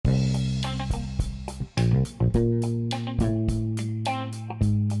Hi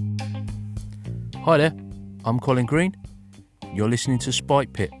there, I'm Colin Green. You're listening to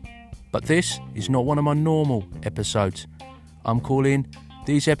Spike Pit, but this is not one of my normal episodes. I'm calling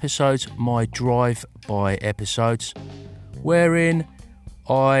these episodes my drive-by episodes, wherein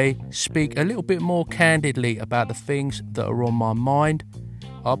I speak a little bit more candidly about the things that are on my mind.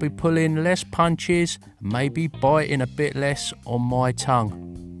 I'll be pulling less punches, maybe biting a bit less on my tongue.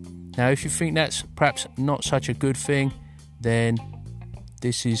 Now, if you think that's perhaps not such a good thing, then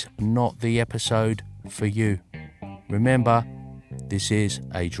this is not the episode for you. Remember, this is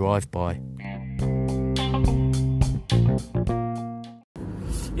a drive-by.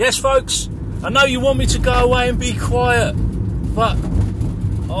 Yes, folks, I know you want me to go away and be quiet, but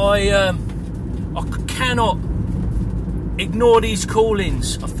I cannot ignore these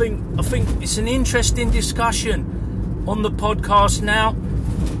call-ins. I think it's an interesting discussion on the podcast now.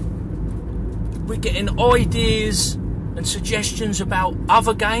 We're getting ideas and suggestions about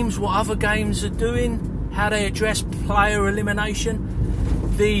other games, what other games are doing, how they address player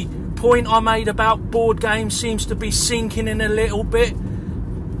elimination. The point I made about board games seems to be sinking in a little bit.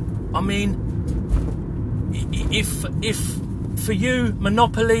 I mean, if for you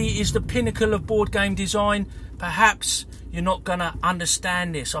Monopoly is the pinnacle of board game design, perhaps you're not going to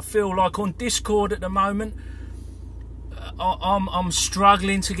understand this. I feel like on Discord at the moment, I'm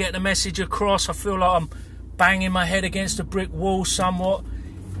struggling to get the message across. I feel like I'm banging my head against a brick wall somewhat.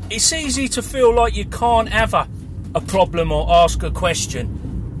 It's easy to feel like you can't have a problem or ask a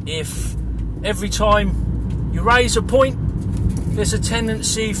question if every time you raise a point there's a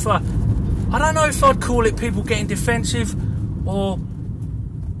tendency for, I don't know if I'd call it people getting defensive, or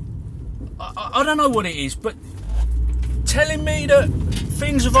I don't know what it is, but telling me that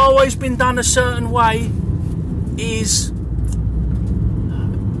things have always been done a certain way is,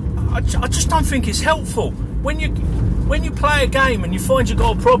 I just don't think it's helpful. When you play a game and you find you've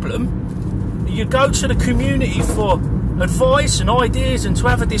got a problem, you go to the community for advice and ideas and to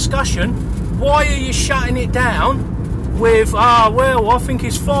have a discussion. Why are you shutting it down with, well, I think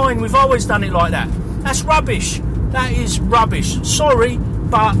it's fine, we've always done it like that? That's rubbish. That is rubbish. Sorry,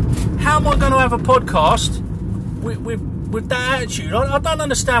 but how am I going to have a podcast with that attitude? I don't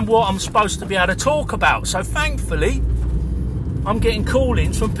understand what I'm supposed to be able to talk about. So thankfully, I'm getting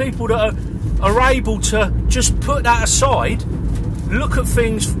call-ins from people that are able to just put that aside, look at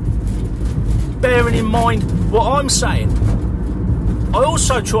things bearing in mind what I'm saying. I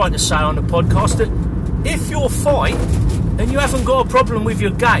also tried to say on the podcast that if you're fine and you haven't got a problem with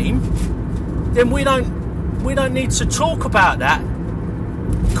your game, then we don't need to talk about that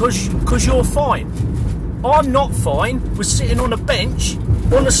because you're fine. I'm not fine with sitting on a bench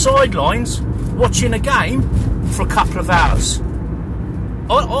on the sidelines watching a game for a couple of hours.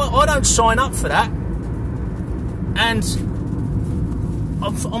 I don't sign up for that, and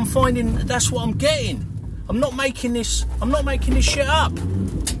I'm finding that's what I'm getting. I'm not making this shit up.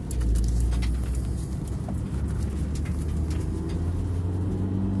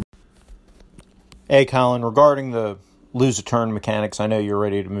 Hey, Colin, regarding the lose a turn mechanics, I know you're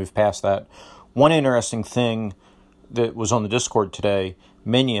ready to move past that. One interesting thing that was on the Discord today,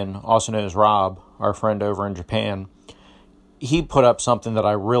 Minion, also known as Rob, our friend over in Japan, he put up something that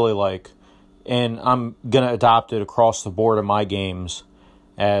I really like, and I'm going to adopt it across the board in my games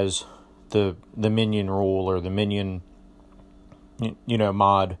as the Minion rule or the Minion,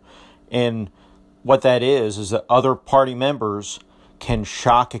 mod. And what that is that other party members can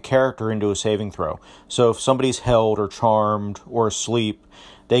shock a character into a saving throw. So if somebody's held or charmed or asleep,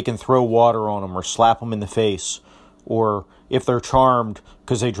 they can throw water on them or slap them in the face. Or if they're charmed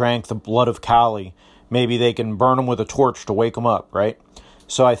because they drank the blood of Kali, maybe they can burn them with a torch to wake them up, right?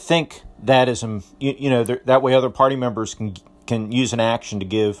 So I think that is, that way other party members can use an action to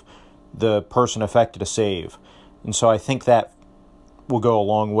give the person affected a save. And so I think that will go a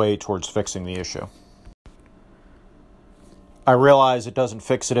long way towards fixing the issue. I realize it doesn't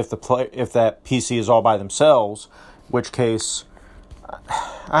fix it if that PC is all by themselves, which case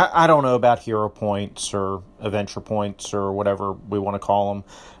I don't know about hero points or adventure points or whatever we want to call them.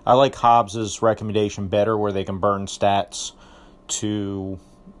 I like Hobbs's recommendation better, where they can burn stats to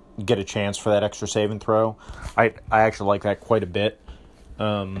get a chance for that extra save and throw. I actually like that quite a bit.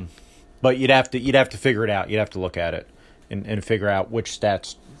 But you'd have to figure it out. You'd have to look at it and figure out which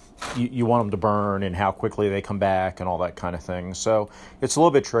stats you want them to burn and how quickly they come back and all that kind of thing. So it's a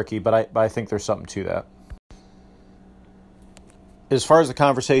little bit tricky, but I think there's something to that. As far as the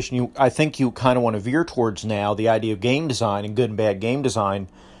conversation, I think you kind of want to veer towards now, the idea of game design and good and bad game design.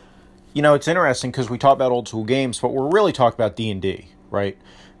 It's interesting because we talk about old school games, but we're really talking about D&D, right?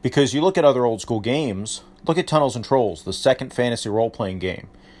 Because you look at other old school games Look at Tunnels and Trolls, the second fantasy role-playing game.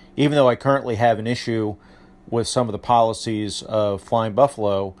 Even though I currently have an issue with some of the policies of Flying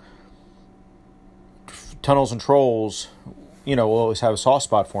Buffalo, Tunnels and Trolls, will always have a soft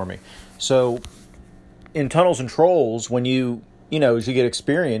spot for me. So in Tunnels and Trolls, when as you get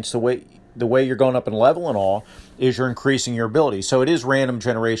experience, the way you're going up in level and all is you're increasing your ability. So it is random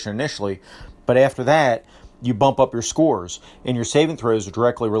generation initially, but after that, you bump up your scores, and your saving throws are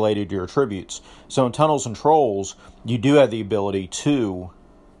directly related to your attributes. So in Tunnels and Trolls, you do have the ability to,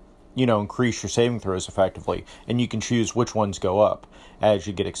 increase your saving throws effectively, and you can choose which ones go up as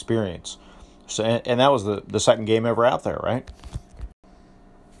you get experience. So, and that was the second game ever out there, right?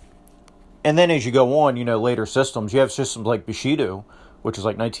 And then as you go on, later systems, you have systems like Bushido, which is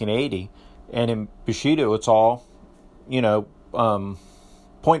like 1980, and in Bushido, it's all,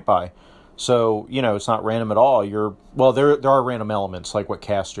 point buy. So, it's not random at all. There are random elements like what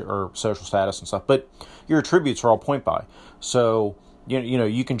caste or social status and stuff, but your attributes are all point buy. So,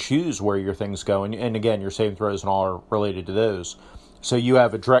 you can choose where your things go, and again, your saving throws and all are related to those. So you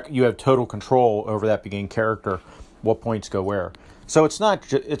have total control over that beginning character, what points go where. So it's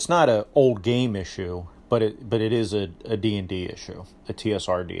not an old game issue, but it is a D&D issue, a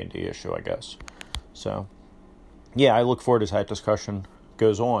TSR D&D issue, I guess. So, yeah, I look forward as that discussion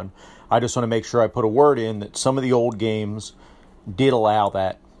goes on. I just want to make sure I put a word in that some of the old games did allow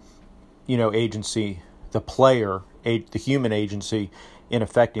that, agency, the human agency in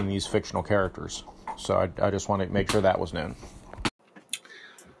affecting these fictional characters. So I just want to make sure that was known.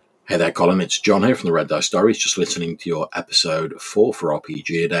 Hey there, Colin. It's John here from the Red Dice Stories, just listening to your episode 4 for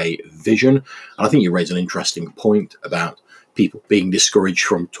RPG A Day Vision. And I think you raise an interesting point about people being discouraged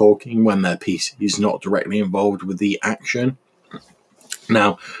from talking when their piece is not directly involved with the action.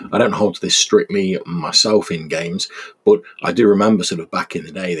 Now, I don't hold to this strictly myself in games, but I do remember sort of back in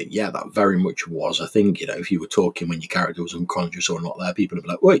the day that, that very much was a thing. If you were talking when your character was unconscious or not there, people would be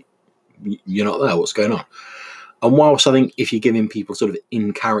like, wait, you're not there, what's going on? And whilst I think if you're giving people sort of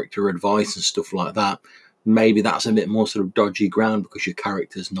in-character advice and stuff like that, maybe that's a bit more sort of dodgy ground because your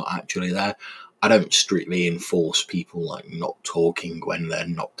character's not actually there. I don't strictly enforce people like not talking when they're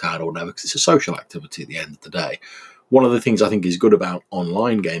knocked out or whatever, because it's a social activity at the end of the day. One of the things I think is good about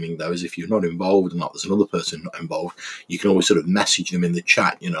online gaming, though, is if you're not involved and there's another person not involved, you can always sort of message them in the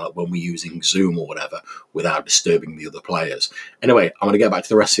chat, like when we're using Zoom or whatever, without disturbing the other players. Anyway, I'm going to get back to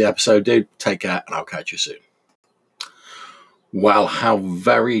the rest of the episode, dude. Take care, and I'll catch you soon. Well, how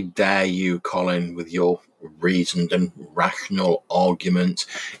very dare you, Colin, with your reasoned and rational arguments.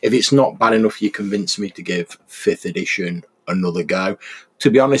 If it's not bad enough you convince me to give 5th edition another go, to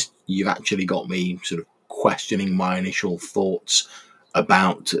be honest, you've actually got me sort of questioning my initial thoughts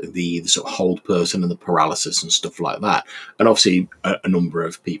about the sort of hold person and the paralysis and stuff like that. And obviously a number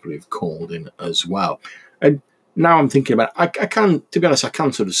of people who've called in as well. And now I'm thinking about it, I can, to be honest, I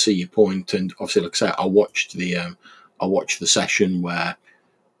can sort of see your point. And obviously, like I say, I watched the session where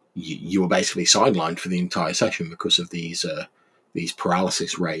you were basically sidelined for the entire session because of these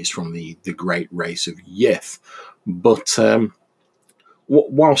paralysis rays from the great race of Yith. But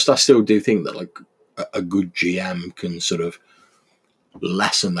whilst I still do think that like a good GM can sort of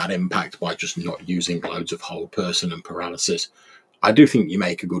lessen that impact by just not using loads of hold person and paralysis, I do think you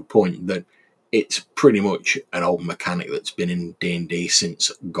make a good point that it's pretty much an old mechanic that's been in D&D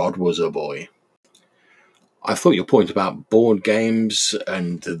since God was a boy. I thought your point about board games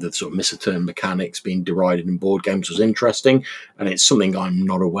and the sort of miss a turn mechanics being derided in board games was interesting, and it's something I'm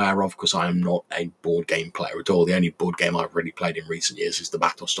not aware of because I am not a board game player at all. The only board game I've really played in recent years is the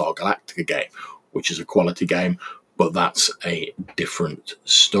Battlestar Galactica game, which is a quality game, but that's a different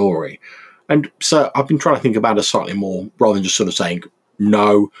story. And so I've been trying to think about it slightly more, rather than just sort of saying,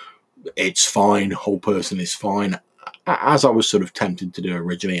 no, it's fine, whole person is fine, as I was sort of tempted to do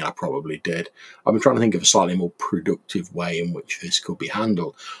originally, and I probably did. I've been trying to think of a slightly more productive way in which this could be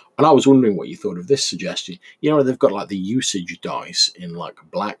handled. And I was wondering what you thought of this suggestion. They've got like the usage dice in like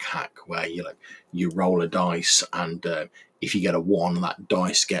Black Hack, where you roll a dice, and if you get a 1, that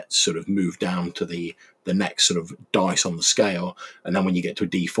dice gets sort of moved down to the next sort of dice on the scale, and then when you get to a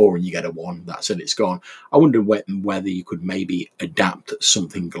D4 and you get a 1, that's it, it's gone. I wonder whether you could maybe adapt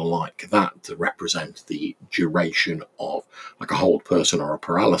something like that to represent the duration of like a hold person or a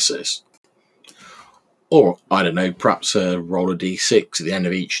paralysis. Or, I don't know, perhaps roll a D6 at the end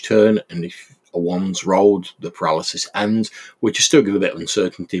of each turn, and if a 1's rolled, the paralysis ends, which would still give a bit of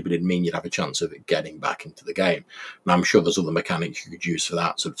uncertainty, but it'd mean you'd have a chance of it getting back into the game. And I'm sure there's other mechanics you could use for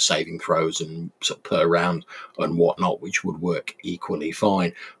that, sort of saving throws and sort of per round and whatnot, which would work equally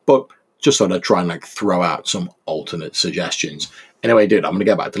fine. But just sort of try and like throw out some alternate suggestions. Anyway, dude, I'm going to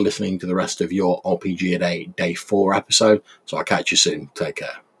go back to listening to the rest of your RPG a Day 4 episode, so I'll catch you soon. Take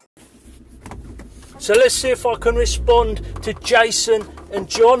care. So let's see if I can respond to Jason and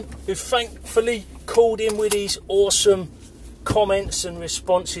John, who thankfully called in with these awesome comments and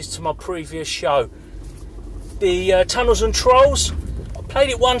responses to my previous show. The Tunnels and Trolls, I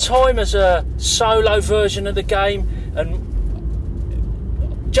played it one time as a solo version of the game,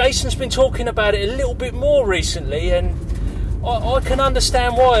 and Jason's been talking about it a little bit more recently, and I can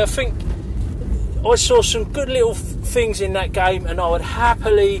understand why. I think I saw some good little things in that game, and I would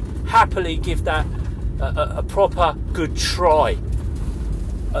happily give that a proper good try.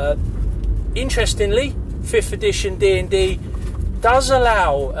 Interestingly, 5th edition D&D does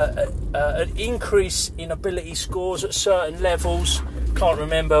allow an increase in ability scores at certain levels. Can't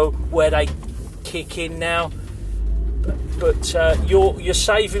remember where they kick in now, but your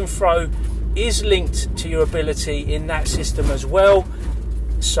saving throw is linked to your ability in that system as well.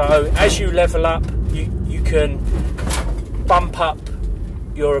 So as you level up, you can bump up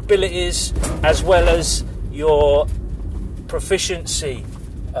your abilities as well as your proficiency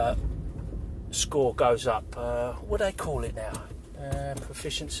score goes up. What do they call it now?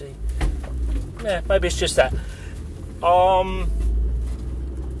 Proficiency. Yeah, maybe it's just that.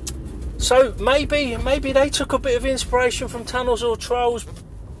 So maybe they took a bit of inspiration from Tunnels or Trolls.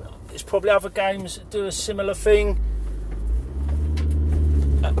 There's probably other games that do a similar thing.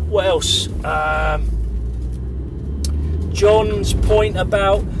 What else? John's point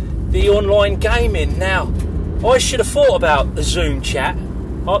about the online gaming. Now, I should have thought about the Zoom chat.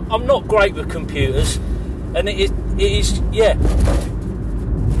 I'm not great with computers, and it is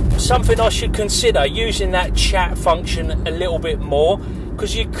something I should consider, using that chat function a little bit more,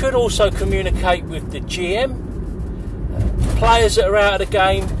 because you could also communicate with the GM, players that are out of the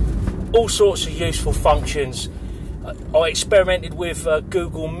game, all sorts of useful functions. I experimented with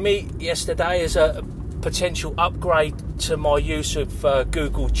Google Meet yesterday as a potential upgrade to my use of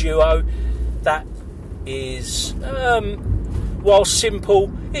Google Duo. That is, while simple,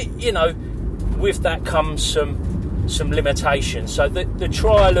 with that comes some limitations. So the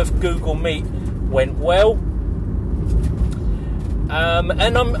trial of Google Meet went well,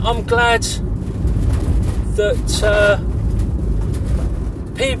 and I'm glad that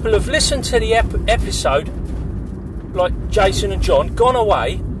people have listened to the episode, like Jason and John, gone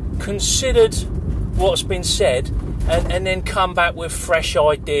away, considered what's been said, and then come back with fresh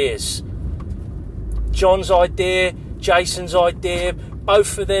ideas. John's idea, Jason's idea,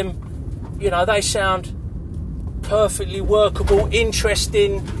 both of them, they sound perfectly workable,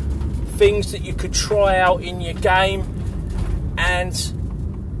 interesting things that you could try out in your game, and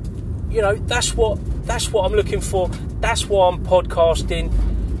that's what I'm looking for. That's why I'm podcasting,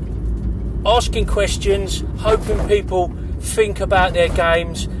 asking questions, hoping people think about their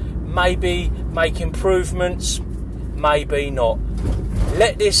games, maybe make improvements, maybe not.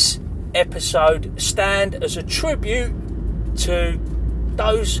 Let this episode stand as a tribute to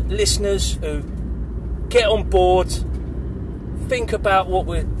those listeners who get on board, think about what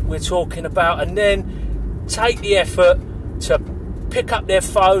we're talking about, and then take the effort to pick up their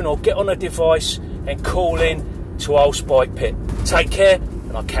phone or get on a device and call in to Old Spike Pit. Take care,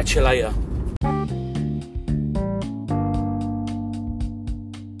 and I'll catch you later.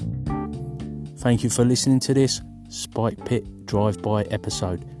 Thank you for listening to this Spike Pit drive-by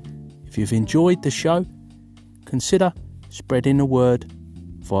episode. If you've enjoyed the show, consider spreading the word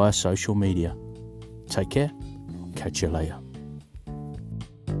via social media. Take care. Catch you later.